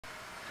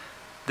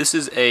This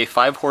is a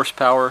 5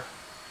 horsepower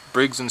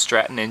Briggs and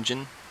Stratton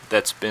engine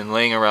that's been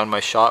laying around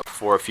my shop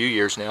for a few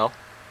years now,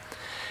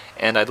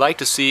 and I'd like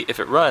to see if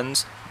it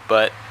runs,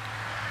 but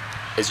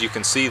as you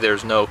can see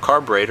there's no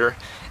carburetor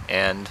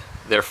and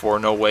therefore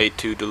no way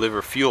to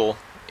deliver fuel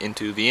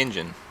into the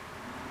engine.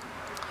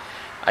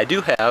 I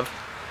do have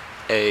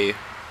a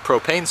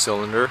propane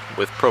cylinder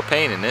with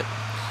propane in it,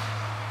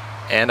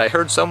 and I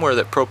heard somewhere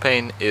that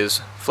propane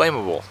is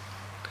flammable,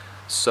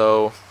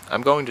 so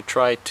I'm going to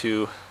try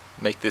to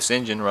make this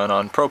engine run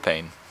on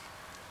propane.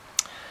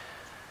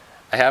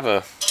 I have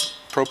a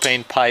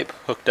propane pipe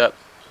hooked up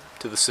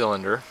to the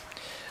cylinder,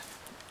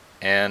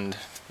 and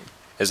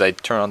as I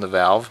turn on the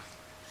valve,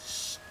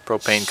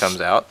 propane comes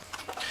out.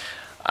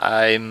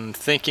 I'm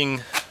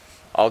thinking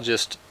I'll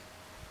just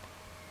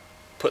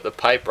put the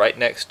pipe right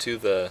next to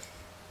the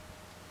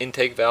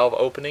intake valve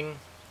opening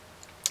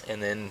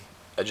and then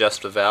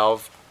adjust the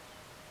valve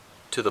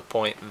to the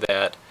point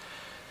that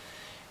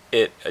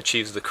it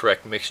achieves the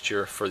correct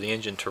mixture for the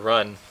engine to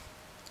run.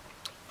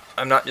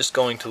 I'm not just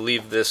going to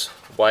leave this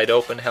wide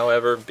open,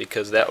 however,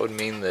 because that would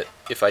mean that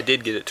if I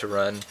did get it to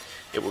run,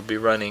 it would be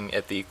running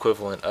at the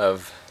equivalent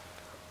of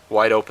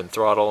wide open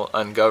throttle,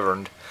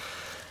 ungoverned.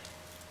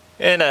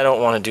 And I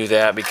don't want to do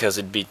that because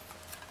it'd be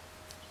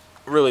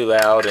really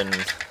loud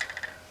and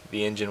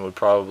the engine would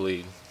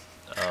probably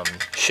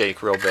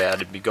shake real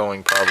bad. It'd be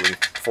going probably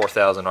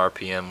 4,000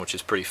 RPM, which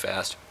is pretty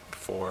fast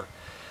for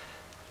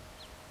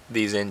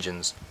these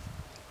engines.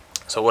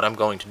 So what I'm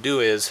going to do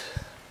is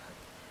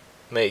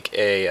make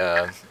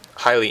a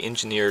highly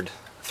engineered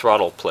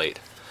throttle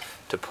plate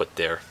to put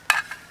there.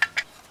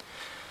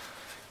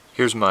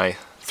 Here's my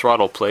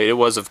throttle plate. It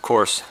was, of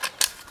course,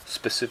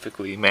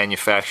 specifically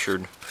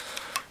manufactured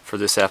for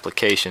this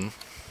application.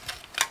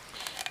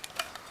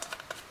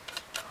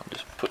 I'll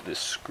just put this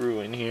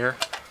screw in here.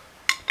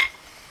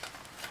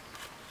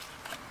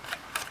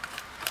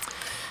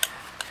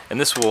 And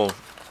this will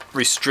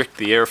restrict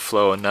the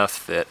airflow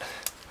enough that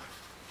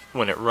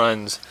when it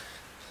runs,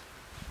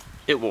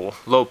 it will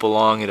lope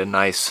along at a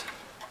nice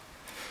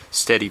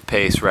steady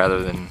pace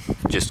rather than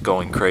just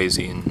going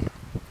crazy and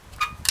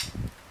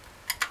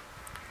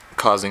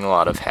causing a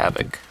lot of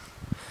havoc.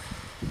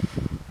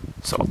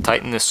 So I'll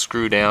tighten this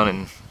screw down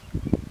and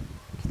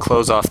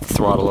close off the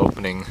throttle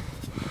opening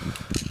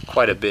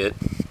quite a bit.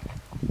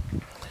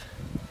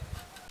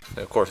 And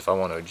of course, if I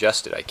want to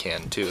adjust it, I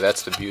can too.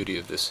 That's the beauty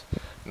of this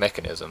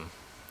mechanism.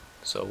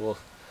 So we'll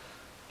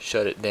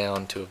shut it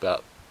down to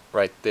about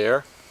right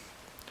there.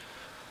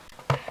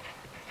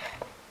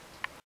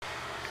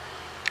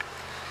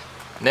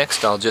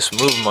 Next, I'll just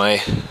move my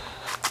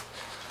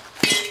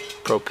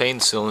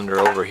propane cylinder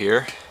over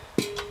here.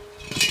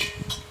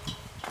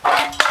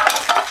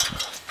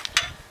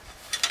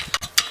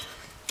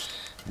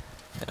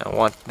 And I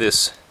want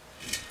this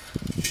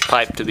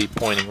pipe to be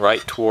pointing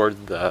right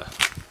toward the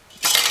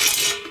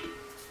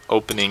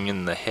opening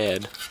in the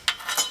head.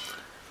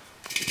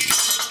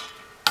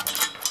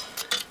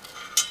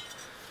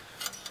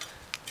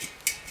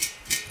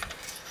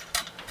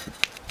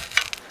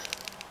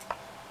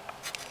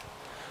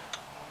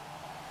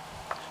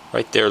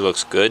 Right there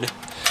looks good.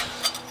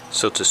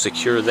 So to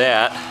secure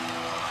that,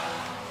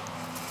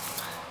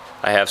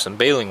 I have some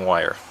baling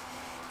wire.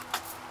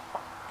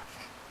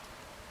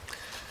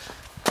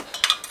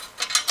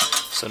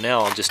 So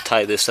now I'll just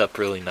tie this up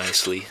really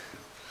nicely.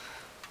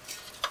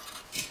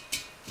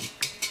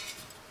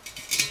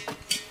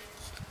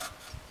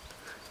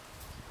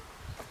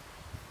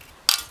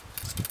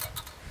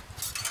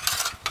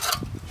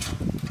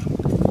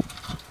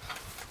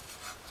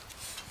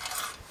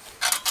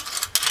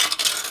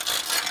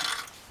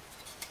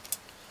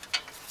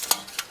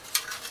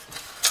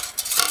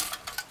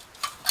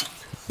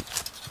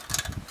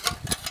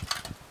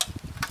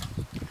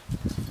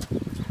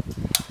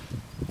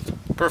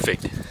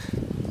 Perfect.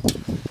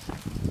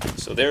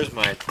 So there's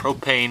my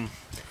propane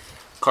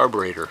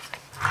carburetor,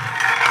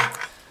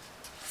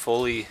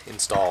 fully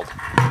installed.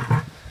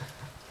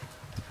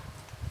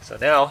 So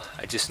now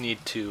I just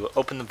need to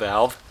open the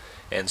valve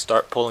and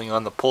start pulling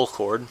on the pull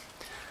cord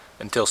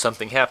until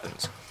something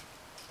happens.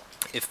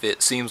 If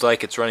it seems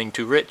like it's running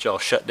too rich, I'll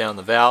shut down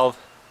the valve.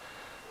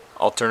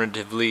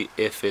 Alternatively,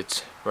 if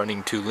it's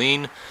running too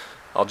lean,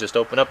 I'll just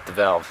open up the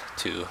valve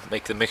to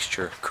make the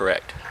mixture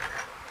correct.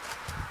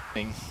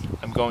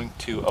 I'm going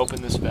to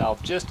open this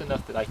valve just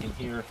enough that I can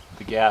hear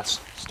the gas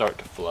start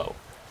to flow.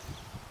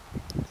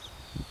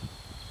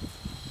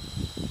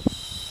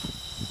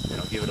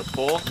 And I'll give it a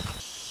pull.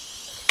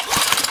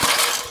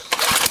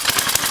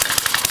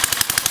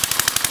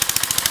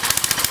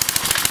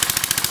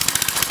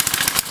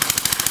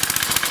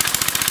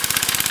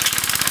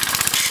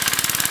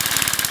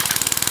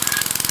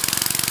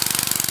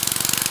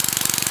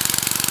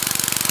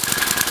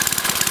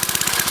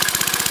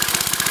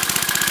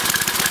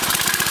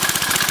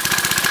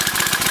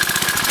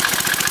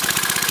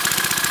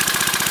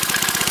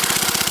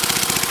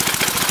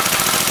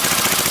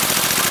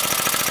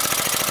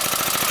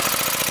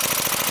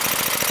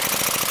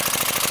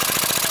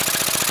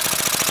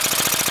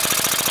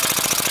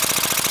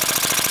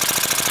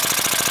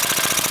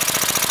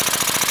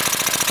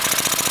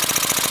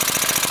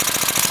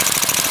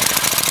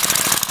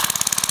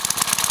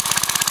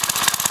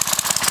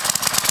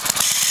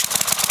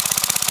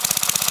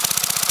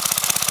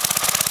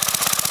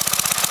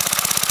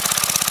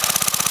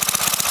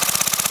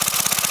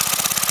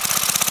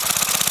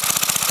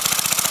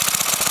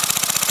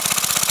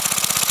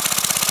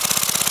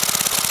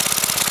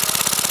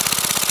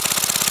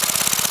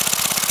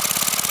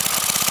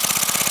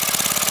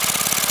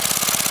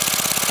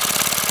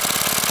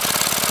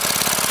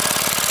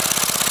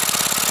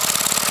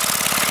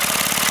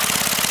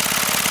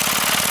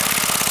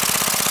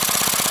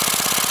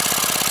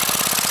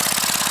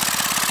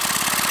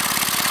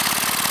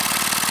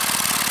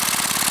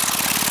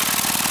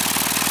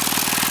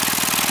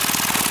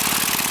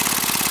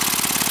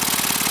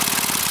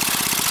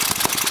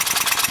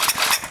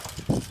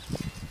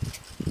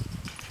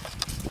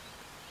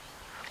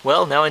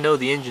 Well, now I know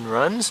the engine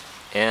runs,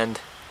 and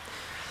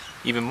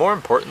even more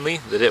importantly,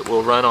 that it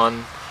will run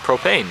on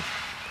propane.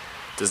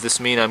 Does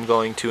this mean I'm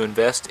going to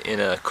invest in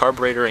a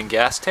carburetor and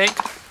gas tank?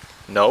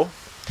 No.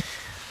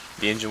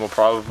 The engine will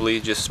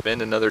probably just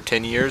spend another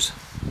 10 years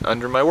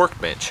under my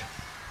workbench.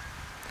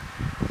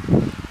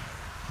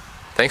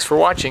 Thanks for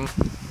watching.